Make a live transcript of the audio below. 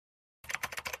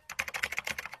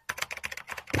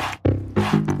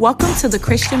Welcome to the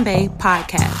Christian Bay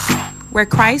Podcast, where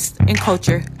Christ and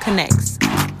culture connects.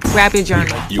 Grab your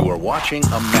journal. You are watching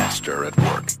a master at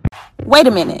work. Wait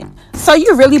a minute. So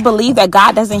you really believe that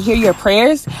God doesn't hear your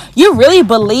prayers? You really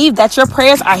believe that your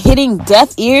prayers are hitting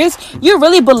deaf ears? You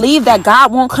really believe that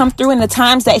God won't come through in the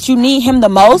times that you need him the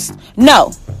most?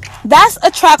 No. That's a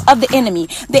trap of the enemy.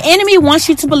 The enemy wants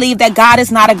you to believe that God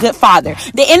is not a good father.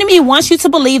 The enemy wants you to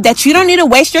believe that you don't need to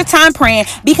waste your time praying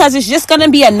because it's just going to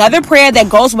be another prayer that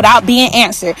goes without being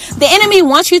answered. The enemy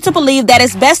wants you to believe that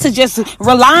it's best to just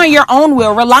rely on your own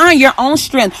will, rely on your own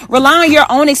strength, rely on your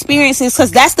own experiences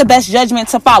because that's the best judgment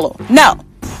to follow. No.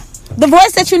 The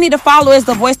voice that you need to follow is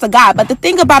the voice of God. But the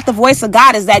thing about the voice of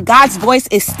God is that God's voice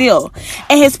is still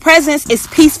and his presence is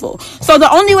peaceful. So the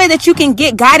only way that you can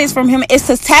get guidance from him is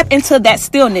to tap into that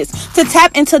stillness, to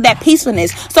tap into that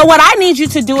peacefulness. So what I need you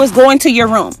to do is go into your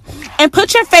room and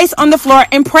put your face on the floor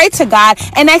and pray to God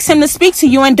and ask him to speak to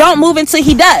you, and don't move until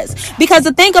he does. Because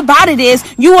the thing about it is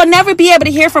you will never be able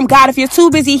to hear from God if you're too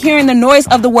busy hearing the noise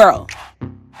of the world.